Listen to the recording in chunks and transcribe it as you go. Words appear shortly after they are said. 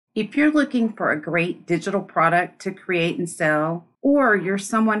If you're looking for a great digital product to create and sell, or you're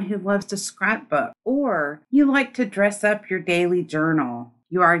someone who loves to scrapbook, or you like to dress up your daily journal,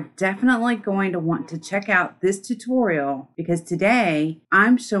 you are definitely going to want to check out this tutorial because today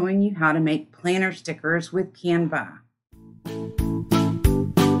I'm showing you how to make planner stickers with Canva.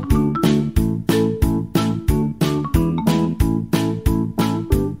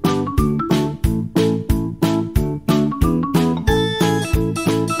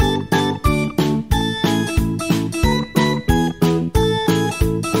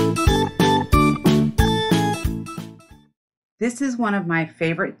 This is one of my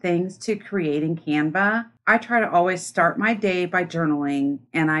favorite things to create in Canva. I try to always start my day by journaling,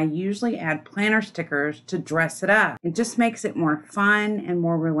 and I usually add planner stickers to dress it up. It just makes it more fun and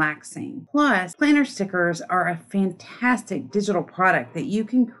more relaxing. Plus, planner stickers are a fantastic digital product that you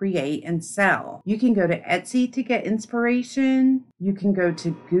can create and sell. You can go to Etsy to get inspiration. You can go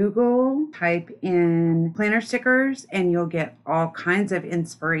to Google, type in planner stickers, and you'll get all kinds of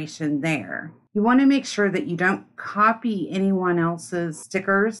inspiration there. You want to make sure that you don't copy anyone else's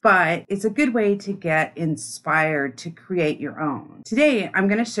stickers, but it's a good way to get inspired to create your own. Today, I'm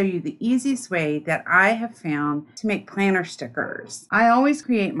going to show you the easiest way that I have found to make planner stickers. I always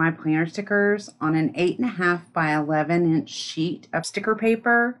create my planner stickers on an 8.5 by 11 inch sheet of sticker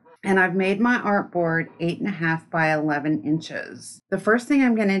paper. And I've made my artboard 8.5 by 11 inches. The first thing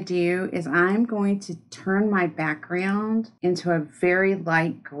I'm going to do is I'm going to turn my background into a very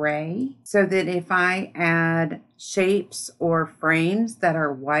light gray so that if I add shapes or frames that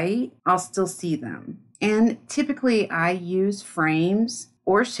are white, I'll still see them. And typically I use frames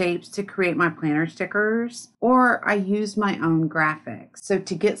or shapes to create my planner stickers, or I use my own graphics. So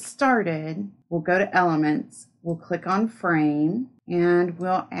to get started, we'll go to Elements, we'll click on Frame, and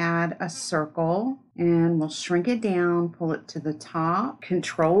we'll add a circle, and we'll shrink it down, pull it to the top,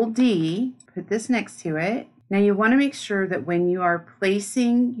 Control D, put this next to it. Now you want to make sure that when you are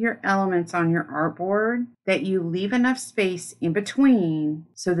placing your elements on your artboard, that you leave enough space in between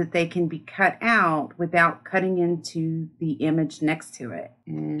so that they can be cut out without cutting into the image next to it.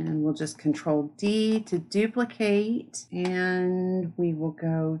 And we'll just Control D to duplicate, and we will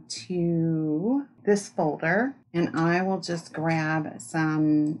go to this folder, and I will just grab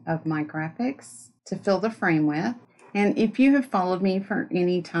some of my graphics to fill the frame with. And if you have followed me for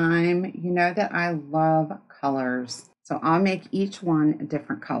any time, you know that I love colors. So I'll make each one a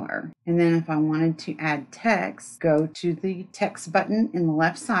different color. And then if I wanted to add text, go to the text button in the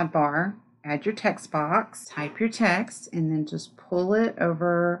left sidebar, add your text box, type your text, and then just pull it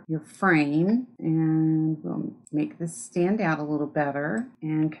over your frame. And we'll make this stand out a little better.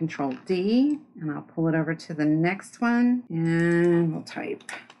 And Control D, and I'll pull it over to the next one, and we'll type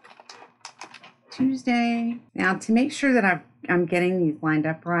Tuesday. Now to make sure that I'm getting these lined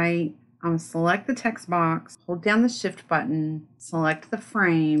up right, I'm going to select the text box, hold down the Shift button, select the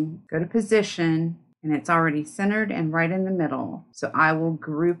frame, go to Position, and it's already centered and right in the middle. So I will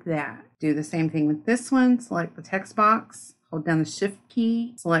group that. Do the same thing with this one, select the text box, hold down the Shift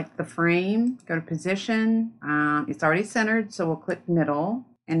key, select the frame, go to Position. It's already centered, so we'll click Middle,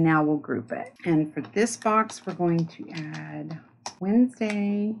 and now we'll group it. And for this box, we're going to add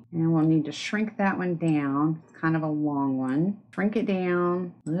Wednesday, and we'll need to shrink that one down. It's kind of a long one. Shrink it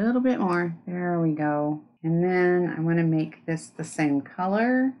down a little bit more. There we go. And then I want to make this the same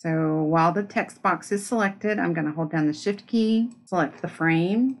color. So while the text box is selected, I'm going to hold down the Shift key, select the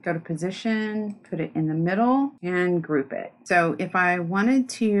frame, go to Position, put it in the middle, and group it. So if I wanted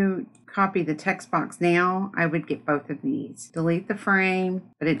to copy the text box now, I would get both of these. Delete the frame,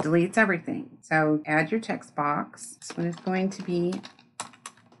 but it deletes everything. So add your text box. This one is going to be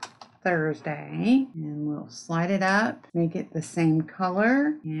Thursday, and we'll slide it up, make it the same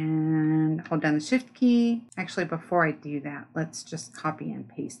color, and hold down the Shift key. Actually, before I do that, let's just copy and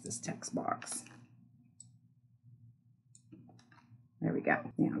paste this text box. There we go.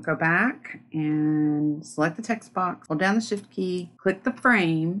 Now go back and select the text box, hold down the Shift key, click the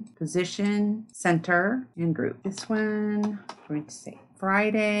frame, Position, Center, and group. This one, I'm going to say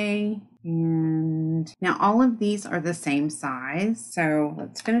Friday. And now all of these are the same size. So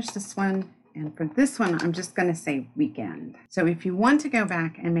let's finish this one. And for this one, I'm just going to say weekend. So if you want to go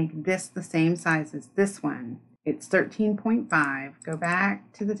back and make this the same size as this one, it's 13.5. Go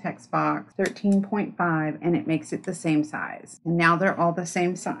back to the text box, 13.5, and it makes it the same size. And now they're all the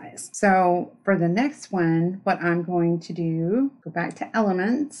same size. So for the next one, what I'm going to do, go back to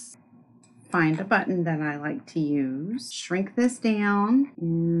Elements, find a button that I like to use, shrink this down,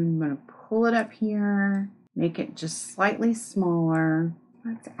 and I'm going to pull it up here, make it just slightly smaller.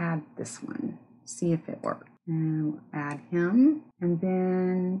 Let's add this one, see if it works. And we'll add him. And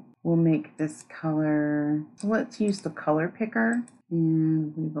then we'll make this color. So let's use the color picker.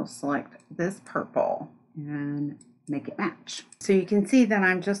 And we will select this purple and make it match. So you can see that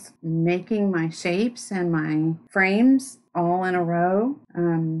I'm just making my shapes and my frames all in a row.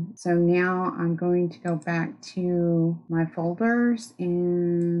 So now I'm going to go back to my folders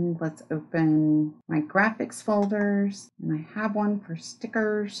and let's open my graphics folders. And I have one for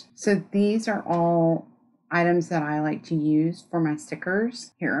stickers. So these are all items that I like to use for my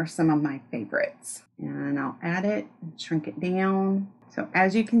stickers. Here are some of my favorites. And I'll add it and shrink it down. So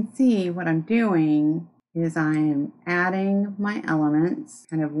as you can see, what I'm doing is I am adding my elements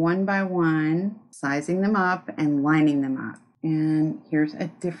kind of one by one, sizing them up and lining them up. And here's a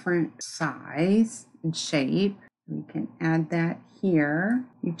different size and shape. We can add that here.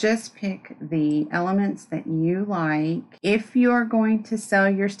 You just pick the elements that you like. If you're going to sell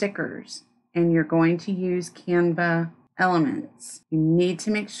your stickers and you're going to use Canva elements, you need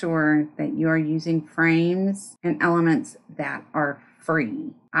to make sure that you are using frames and elements that are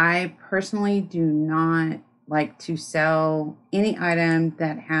free. I personally do not like to sell any item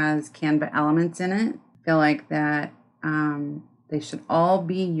that has Canva elements in it. I feel like that they should all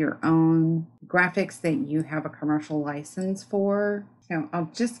be your own graphics that you have a commercial license for. So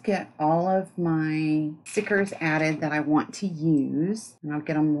I'll just get all of my stickers added that I want to use, and I'll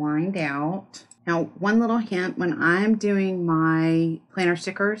get them lined out. Now, one little hint, when I'm doing my planner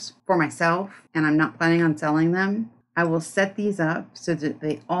stickers for myself and I'm not planning on selling them, I will set these up so that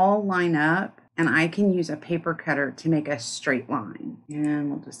they all line up, and I can use a paper cutter to make a straight line. And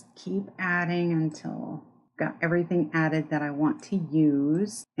we'll just keep adding until I've got everything added that I want to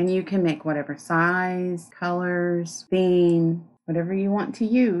use. And you can make whatever size, colors, theme, whatever you want to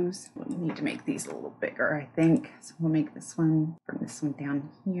use. We need to make these a little bigger, I think. So we'll make this one, bring this one down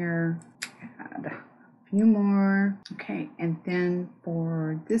here, add a few more. Okay, and then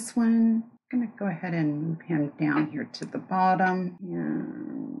for this one, I'm going to go ahead and move him down here to the bottom,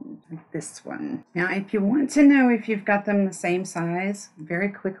 and like this one. Now, if you want to know if you've got them the same size, very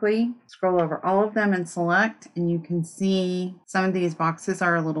quickly scroll over all of them and select, and you can see some of these boxes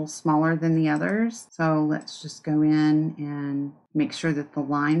are a little smaller than the others. So let's just go in and make sure that the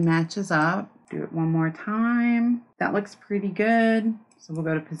line matches up. Do it one more time. That looks pretty good. So we'll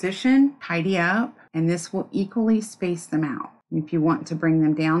go to position, tidy up, and this will equally space them out. If you want to bring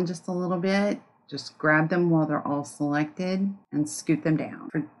them down just a little bit, just grab them while they're all selected and scoot them down.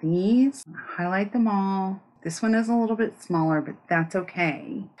 For these, highlight them all. This one is a little bit smaller, but that's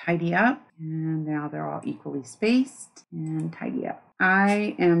okay. Tidy up, and now they're all equally spaced, and tidy up.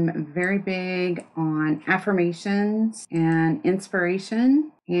 I am very big on affirmations and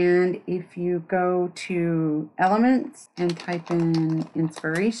inspiration. And if you go to elements and type in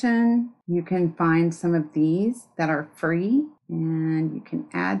inspiration, you can find some of these that are free, and you can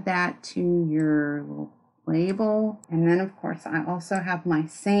add that to your little label. And then of course I also have my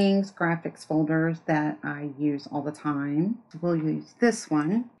sayings graphics folders that I use all the time. We'll use this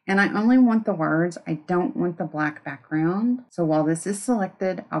one, and I only want the words. I don't want the black background. So while this is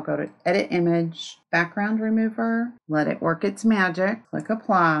selected, I'll go to edit image, background remover, let it work its magic, click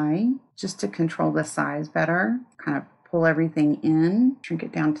apply just to control the size better, kind of pull everything in, shrink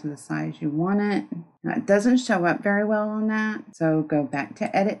it down to the size you want it. Now, it doesn't show up very well on that, so go back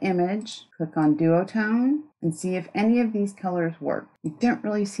to edit image, click on duotone, and see if any of these colors work. You don't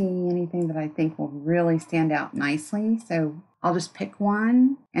really see anything that I think will really stand out nicely, so I'll just pick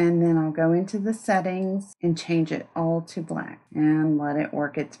one, and then I'll go into the settings and change it all to black and let it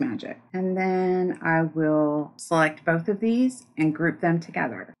work its magic. And then I will select both of these and group them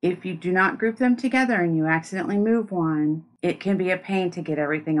together. If you do not group them together and you accidentally move one, it can be a pain to get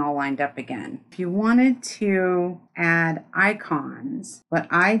everything all lined up again. If you wanted to add icons, what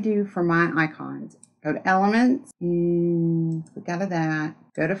I do for my icons, go to elements and click out of that,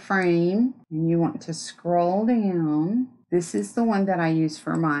 go to frame, and you want to scroll down. This is the one that I use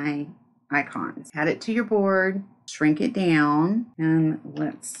for my icons. Add it to your board, shrink it down, and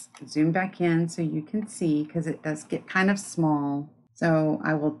let's zoom back in so you can see, because it does get kind of small. So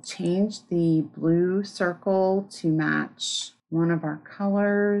I will change the blue circle to match one of our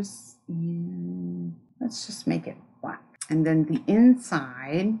colors, and let's just make it black. And then the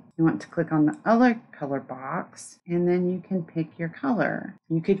inside, you want to click on the other color box, and then you can pick your color.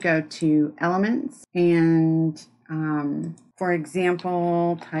 You could go to elements and for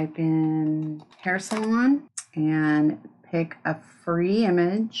example, type in hair salon and pick a free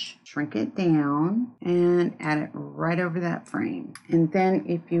image, shrink it down, and add it right over that frame. And then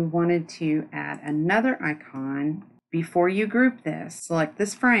if you wanted to add another icon, Before you group this, select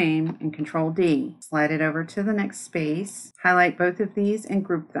this frame and Control D. Slide it over to the next space, highlight both of these and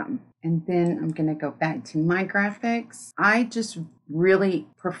group them. And then I'm going to go back to my graphics. I just really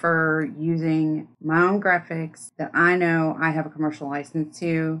prefer using my own graphics that I know I have a commercial license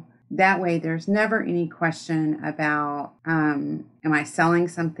to. That way there's never any question about, am I selling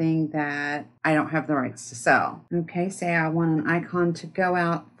something that I don't have the rights to sell? Okay, say I want an icon to go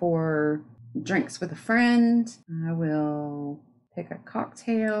out for drinks with a friend. I will pick a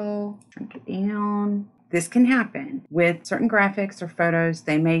cocktail, drink it down. This can happen with certain graphics or photos.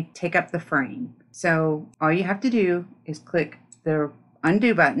 They may take up the frame. So all you have to do is click the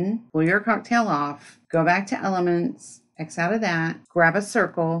undo button, pull your cocktail off, go back to elements, X out of that, grab a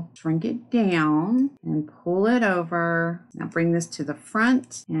circle, shrink it down, and pull it over. Now bring this to the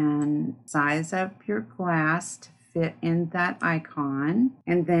front and size up your glass to fit in that icon.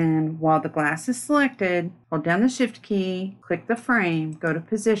 And then while the glass is selected, hold down the shift key, click the frame, go to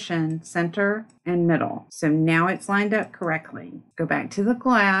position, center, and middle. So now it's lined up correctly. Go back to the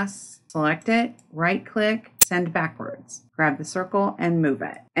glass, select it, right click, send backwards. Grab the circle and move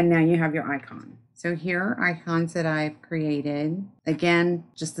it. And now you have your icon. So here are icons that I've created. Again,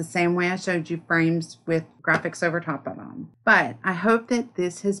 just the same way I showed you frames with graphics over top of them. But I hope that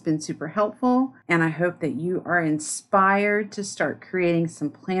this has been super helpful, and I hope that you are inspired to start creating some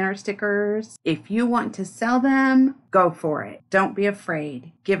planner stickers. If you want to sell them, go for it. Don't be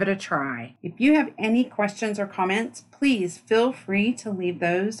afraid. Give it a try. If you have any questions or comments, please feel free to leave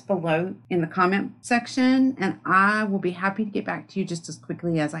those below in the comment section, and I will be happy to get back to you just as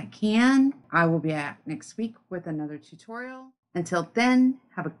quickly as I can. I will be back next week with another tutorial. Until then,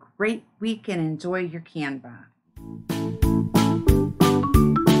 have a great week and enjoy your Canva.